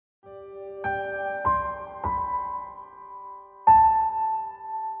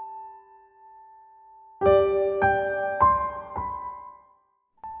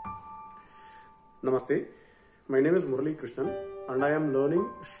Namaste. My name is Murali Krishnan and I am learning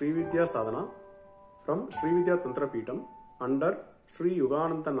Srividya sadhana from Srividya Tantra Peedom under Sri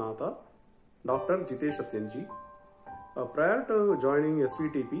Yuganantanatha, Dr. Jitesh Satyanji. Prior to joining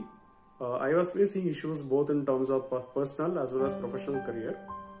SVTP, I was facing issues both in terms of personal as well as professional career.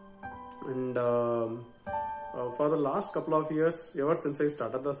 And for the last couple of years, ever since I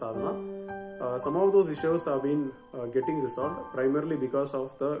started the sadhana, some of those issues have been getting resolved primarily because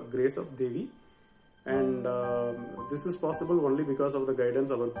of the grace of Devi. And this is possible only because of the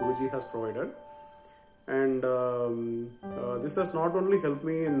guidance our Guruji has provided. And this has not only helped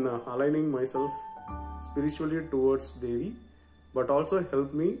me in aligning myself spiritually towards Devi, but also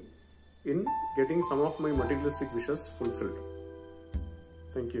helped me in getting some of my materialistic wishes fulfilled.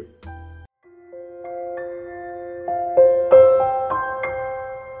 Thank you.